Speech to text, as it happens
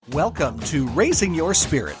Welcome to Raising Your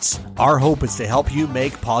Spirits. Our hope is to help you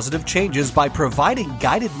make positive changes by providing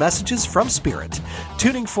guided messages from Spirit.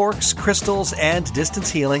 Tuning forks, crystals, and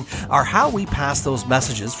distance healing are how we pass those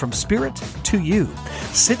messages from Spirit to you.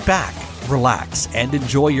 Sit back, relax, and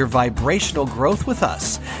enjoy your vibrational growth with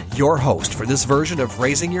us. Your host for this version of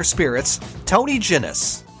Raising Your Spirits, Tony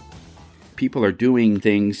Ginnis. People are doing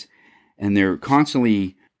things and they're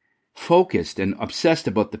constantly focused and obsessed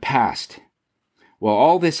about the past. Well,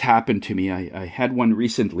 all this happened to me. I had one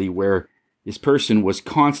recently where this person was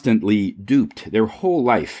constantly duped their whole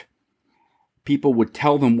life. People would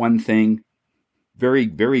tell them one thing. Very,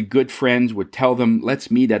 very good friends would tell them,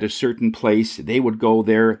 let's meet at a certain place. They would go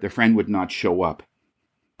there. The friend would not show up.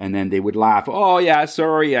 And then they would laugh. Oh, yeah,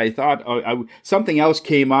 sorry. I thought something else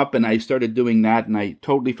came up and I started doing that and I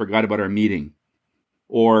totally forgot about our meeting.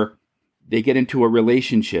 Or they get into a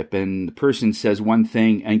relationship and the person says one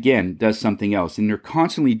thing and again does something else. And they're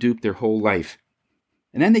constantly duped their whole life.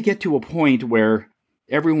 And then they get to a point where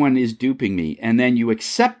everyone is duping me. And then you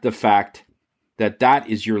accept the fact that that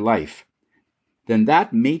is your life. Then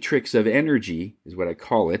that matrix of energy, is what I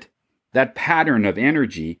call it, that pattern of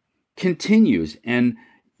energy continues. And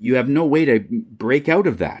you have no way to break out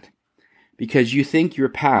of that. Because you think your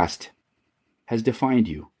past has defined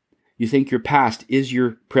you. You think your past is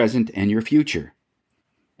your present and your future.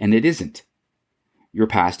 And it isn't. Your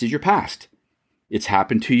past is your past. It's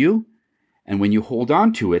happened to you. And when you hold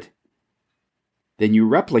on to it, then you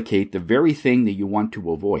replicate the very thing that you want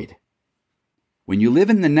to avoid. When you live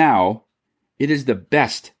in the now, it is the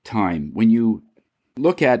best time. When you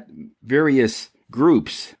look at various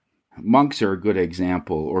groups, monks are a good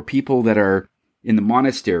example, or people that are in the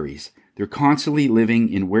monasteries, they're constantly living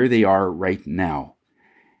in where they are right now.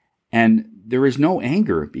 And there is no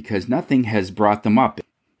anger because nothing has brought them up.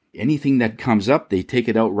 Anything that comes up, they take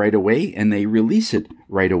it out right away and they release it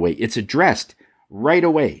right away. It's addressed right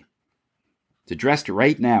away. It's addressed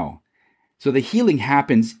right now. So the healing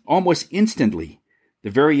happens almost instantly. The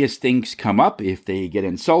various things come up. If they get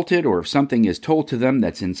insulted or if something is told to them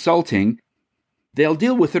that's insulting, they'll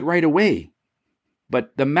deal with it right away.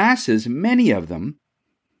 But the masses, many of them,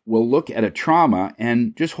 will look at a trauma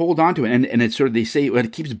and just hold on to it. And it's sort of, they say, well,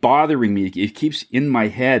 it keeps bothering me. It keeps in my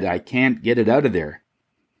head. I can't get it out of there.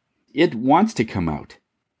 It wants to come out.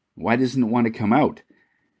 Why doesn't it want to come out?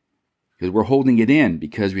 Because we're holding it in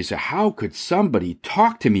because we say, how could somebody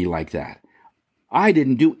talk to me like that? I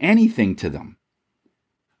didn't do anything to them.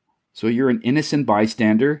 So you're an innocent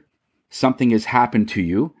bystander. Something has happened to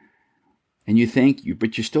you. And you think,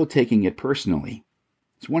 but you're still taking it personally.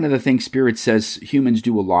 It's one of the things Spirit says humans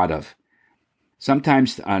do a lot of.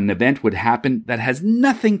 Sometimes an event would happen that has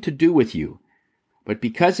nothing to do with you. But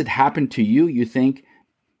because it happened to you, you think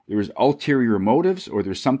there's ulterior motives or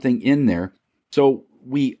there's something in there. So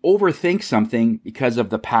we overthink something because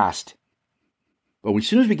of the past. But as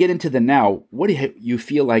soon as we get into the now, what do you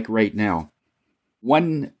feel like right now?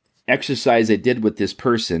 One exercise I did with this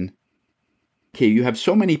person, okay, you have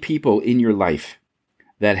so many people in your life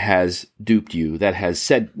that has duped you, that has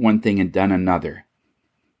said one thing and done another.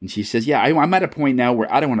 And she says, yeah, I'm at a point now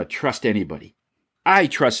where I don't want to trust anybody. I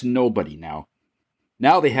trust nobody now.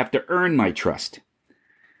 Now they have to earn my trust.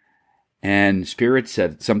 And Spirit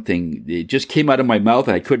said something, it just came out of my mouth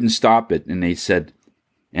and I couldn't stop it. And they said,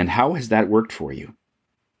 and how has that worked for you?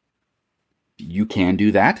 You can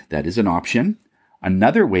do that. That is an option.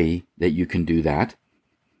 Another way that you can do that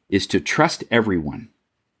is to trust everyone.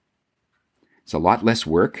 It's a lot less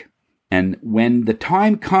work. And when the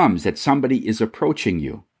time comes that somebody is approaching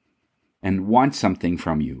you and wants something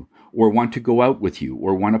from you, or want to go out with you,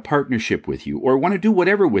 or want a partnership with you, or want to do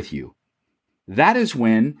whatever with you, that is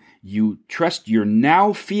when you trust your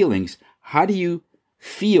now feelings. How do you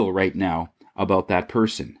feel right now about that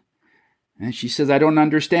person? And she says, I don't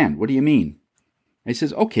understand. What do you mean? I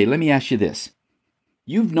says, okay, let me ask you this.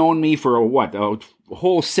 You've known me for a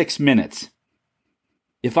whole 6 minutes.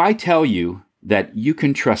 If I tell you that you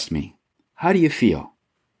can trust me, how do you feel?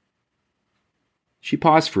 She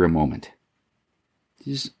paused for a moment.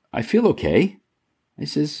 She says, I feel okay. I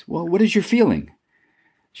says, well, what is your feeling?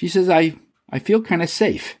 She says, I feel kind of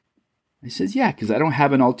safe. I says, yeah, because I don't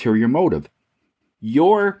have an ulterior motive.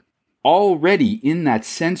 You're already in that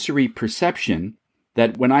sensory perception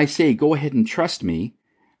that when I say, go ahead and trust me,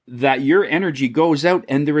 that your energy goes out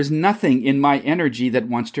and there is nothing in my energy that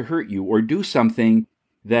wants to hurt you or do something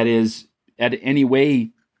that is at any way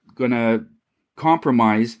going to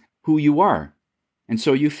compromise who you are. And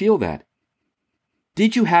so you feel that.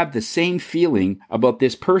 Did you have the same feeling about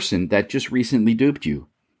this person that just recently duped you?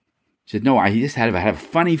 She said, no, I just had a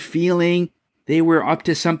funny feeling. They were up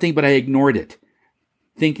to something, but I ignored it.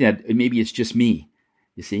 think that maybe it's just me.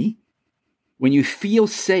 You see? When you feel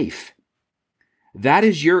safe, that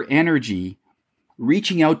is your energy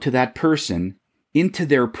reaching out to that person into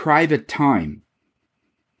their private time.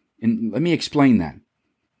 And let me explain that.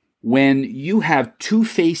 When you have two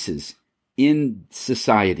faces in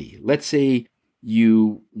society, let's say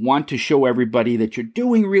you want to show everybody that you're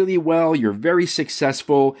doing really well, you're very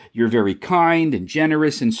successful, you're very kind and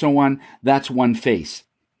generous and so on, that's one face.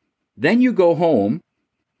 Then you go home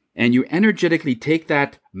and you energetically take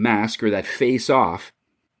that mask or that face off,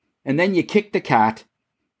 and then you kick the cat,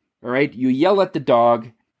 all right? You yell at the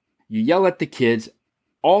dog, you yell at the kids,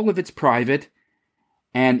 all of it's private,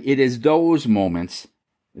 and it is those moments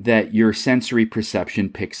that your sensory perception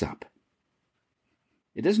picks up.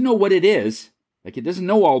 It doesn't know what it is, like it doesn't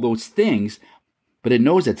know all those things, but it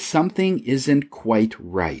knows that something isn't quite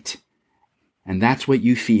right. And that's what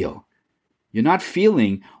you feel. You're not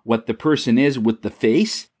feeling what the person is with the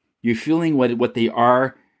face. You're feeling what they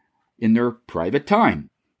are in their private time,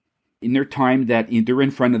 in their time that they're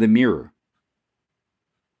in front of the mirror.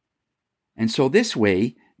 And so this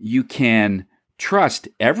way, you can trust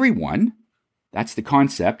everyone. That's the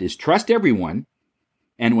concept, is trust everyone.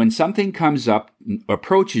 And when something comes up,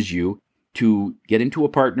 approaches you to get into a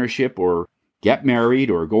partnership or get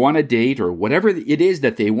married or go on a date or whatever it is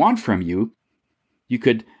that they want from you, you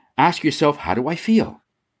could ask yourself, how do I feel?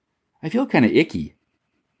 I feel kind of icky.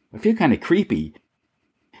 I feel kind of creepy.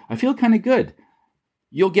 I feel kind of good.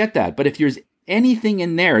 You'll get that. But if there's anything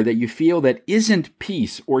in there that you feel that isn't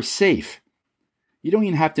peace or safe, you don't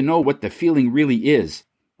even have to know what the feeling really is.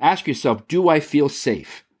 Ask yourself, do I feel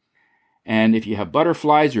safe? And if you have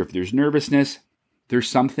butterflies or if there's nervousness, there's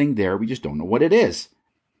something there. We just don't know what it is.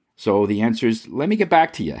 So the answer is, let me get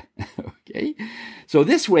back to you. Okay? So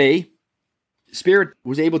this way, Spirit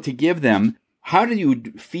was able to give them, how do you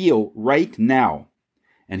feel right now?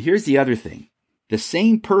 And here's the other thing. The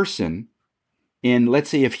same person in, let's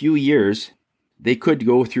say, a few years, they could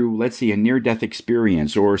go through, let's say, a near-death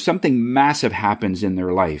experience or something massive happens in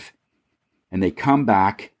their life. And they come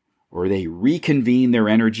back or they reconvene their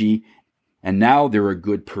energy, and now they're a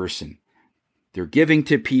good person. They're giving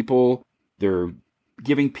to people. They're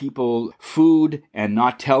giving people food and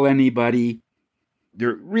not tell anybody.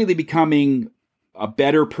 They're really becoming a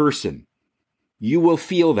better person. You will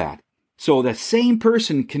feel that. So the same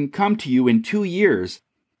person can come to you in 2 years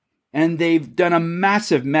and they've done a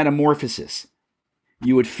massive metamorphosis.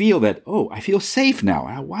 You would feel that, oh, I feel safe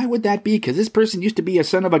now. Why would that be? Because this person used to be a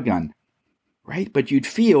son of a gun, right? But you'd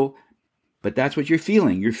feel, but that's what you're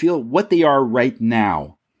feeling. You feel what they are right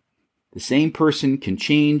now. The same person can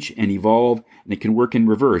change and evolve, and it can work in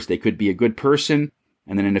reverse. They could be a good person,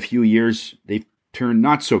 and then in a few years, they turn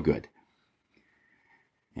not so good.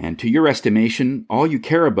 And to your estimation, all you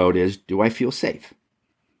care about is, do I feel safe?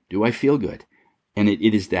 Do I feel good? And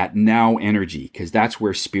it is that now energy, because that's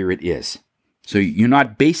where Spirit is. So you're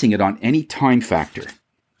not basing it on any time factor.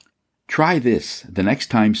 Try this the next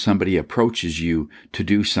time somebody approaches you to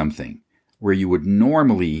do something where you would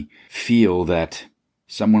normally feel that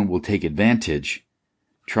someone will take advantage.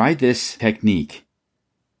 Try this technique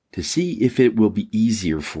to see if it will be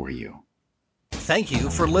easier for you. Thank you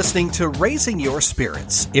for listening to Raising Your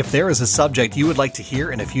Spirits. If there is a subject you would like to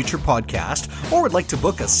hear in a future podcast or would like to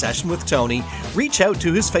book a session with Tony, reach out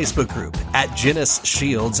to his Facebook group at Ginnis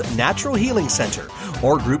Shields Natural Healing Center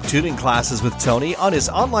or group tuning classes with Tony on his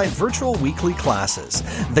online virtual weekly classes.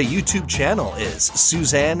 The YouTube channel is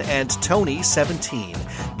Suzanne and Tony 17.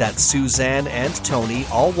 That's Suzanne and Tony,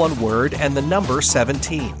 all one word, and the number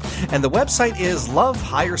 17. And the website is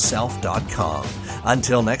lovehigherself.com.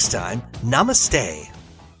 Until next time, namaste.